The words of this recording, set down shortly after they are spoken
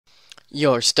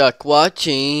You're stuck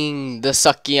watching the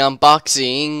sucky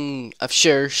unboxing of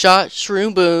Sure Shot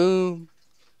Shroomboom.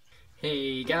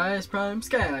 Hey guys,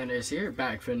 Skylanders here,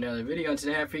 back for another video, and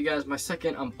today I have for you guys my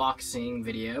second unboxing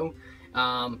video.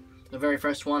 The very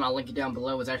first one, I'll link it down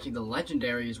below, was actually the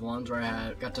Legendaries ones, where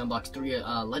I got to unbox 3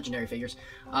 Legendary figures.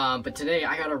 But today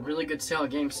I got a really good sale at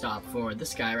GameStop for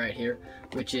this guy right here,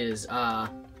 which is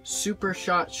Super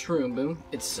Shot Shroomboom.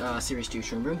 It's Series 2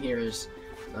 Shroomboom. Here is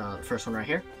the first one right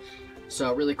here.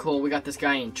 So really cool. We got this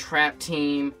guy in Trap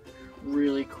Team.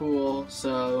 Really cool.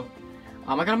 So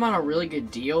I got him on a really good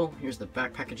deal. Here's the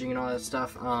back packaging and all that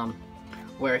stuff.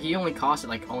 Where he only costed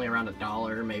like only around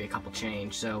 $1, maybe a couple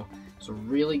change. So it's a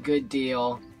really good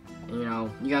deal. And, you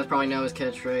know, you guys probably know his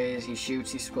catchphrase. He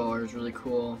shoots, he scores. Really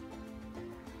cool.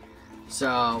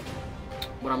 So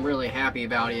what I'm really happy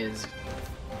about is,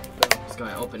 let's go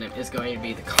ahead and open it. Is going to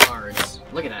be the cards.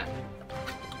 Look at that.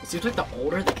 It seems like the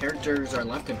older the characters are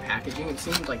left in packaging, it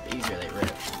seems like the easier they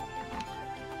rip.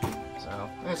 So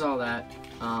there's all that.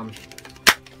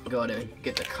 Go ahead and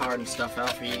get the card and stuff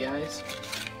out for you guys.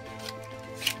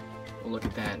 We'll look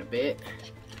at that in a bit.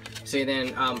 So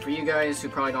then, for you guys who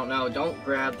probably don't know, don't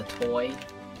grab the toy.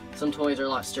 Some toys are a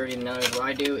lot sturdier than others. What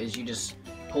I do is you just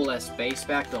pull that space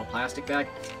back, the little plastic back,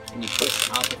 and you push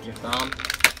it up with your thumb,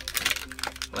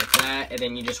 like that, and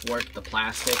then you just work the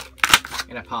plastic,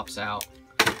 and it pops out.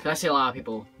 I see a lot of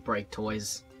people break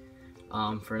toys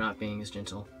for not being as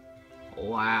gentle.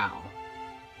 Wow.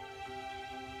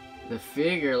 The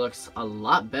figure looks a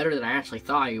lot better than I actually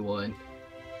thought he would.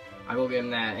 I will give him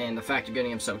that, and the fact of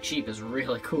getting him so cheap is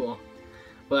really cool.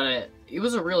 But it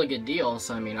was a really good deal,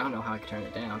 so I mean, I don't know how I could turn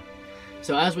it down.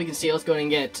 So as we can see, let's go ahead and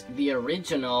get the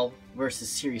original versus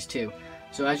Series 2.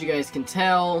 So as you guys can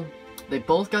tell, they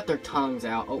both got their tongues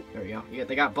out. Oh, there we go. Yeah,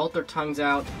 they got both their tongues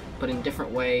out, but in different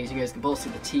ways. You guys can both see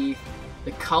the teeth.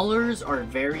 The colors are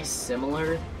very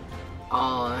similar.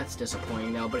 Oh, that's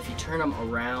disappointing though. But if you turn them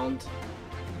around,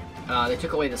 they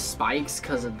took away the spikes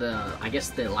because of the, I guess,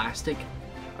 the elastic.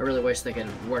 I really wish they could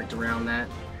have worked around that.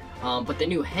 But the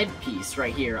new headpiece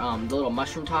right here, the little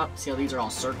mushroom top. See how these are all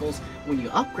circles? When you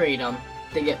upgrade them,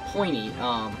 they get pointy.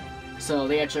 So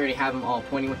they actually already have them all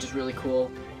pointy, which is really cool.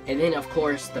 And then, of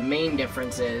course, the main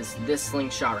difference is this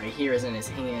slingshot right here is in his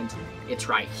hand. It's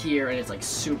right here, and it's like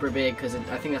super big because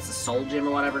I think that's the Soul Gem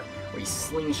or whatever, where he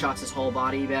slingshots his whole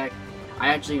body back. I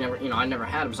actually never, I never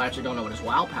had him, so I actually don't know what his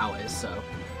WoW POW is. So,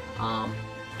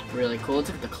 really cool. Let's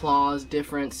look at the claws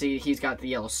different. See, he's got the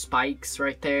yellow spikes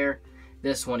right there.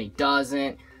 This one he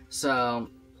doesn't. So,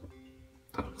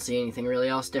 I don't see anything really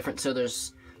else different. So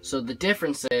the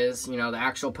difference is, the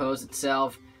actual pose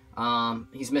itself.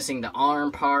 He's missing the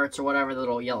arm parts or whatever, the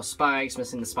little yellow spikes,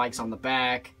 missing the spikes on the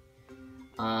back.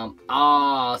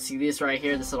 Oh, see this right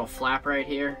here, this little flap right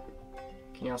here?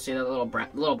 Can y'all see that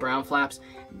little brown flaps?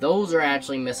 Those are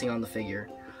actually missing on the figure.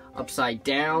 Upside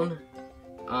down,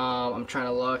 I'm trying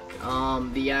to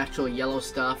look, the actual yellow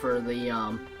stuff, or the,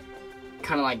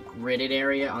 kind of like gridded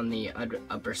area on the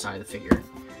upper side of the figure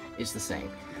is the same.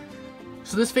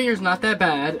 So this figure is not that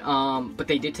bad, but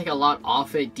they did take a lot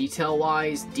off it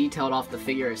detail-wise, detailed off the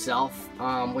figure itself,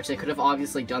 which they could have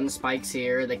obviously done the spikes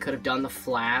here, they could have done the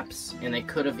flaps, and they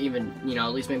could have even,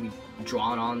 at least maybe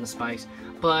drawn on the spikes.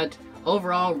 But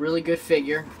overall, really good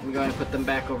figure. I'm going to put them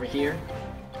back over here.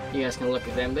 You guys can look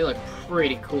at them. They look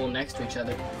pretty cool next to each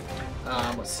other.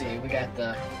 Let's see, we got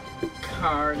the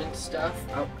card and stuff.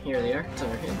 Oh, here they are. It's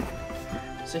over here.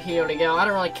 So here we go. I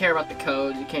don't really care about the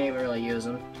codes. You can't even really use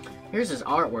them. Here's his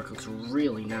artwork, looks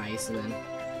really nice, and then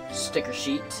sticker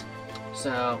sheet.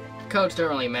 So codes don't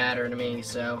really matter to me.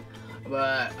 So,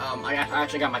 but I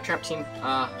actually got my Trap Team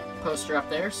poster up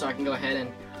there, so I can go ahead and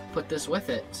put this with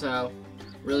it. So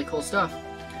really cool stuff.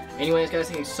 Anyways, guys,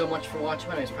 thank you so much for watching.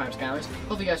 My name is Skylanders.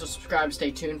 Hope you guys will subscribe and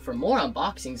stay tuned for more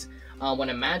unboxings when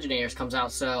Imaginators comes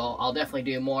out. So I'll definitely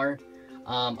do more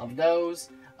of those.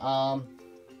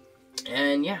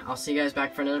 And yeah, I'll see you guys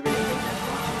back for another video.